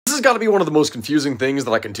has got to be one of the most confusing things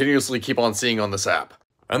that I continuously keep on seeing on this app.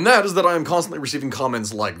 And that is that I am constantly receiving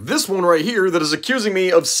comments like this one right here that is accusing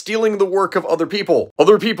me of stealing the work of other people.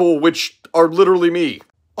 Other people which are literally me.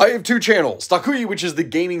 I have two channels, Takuya, which is the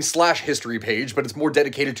gaming/history page, but it's more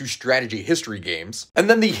dedicated to strategy history games, and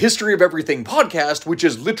then the History of Everything podcast, which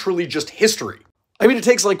is literally just history. I mean, it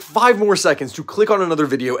takes like 5 more seconds to click on another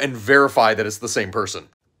video and verify that it's the same person.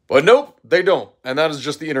 But nope, they don't, and that is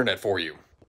just the internet for you.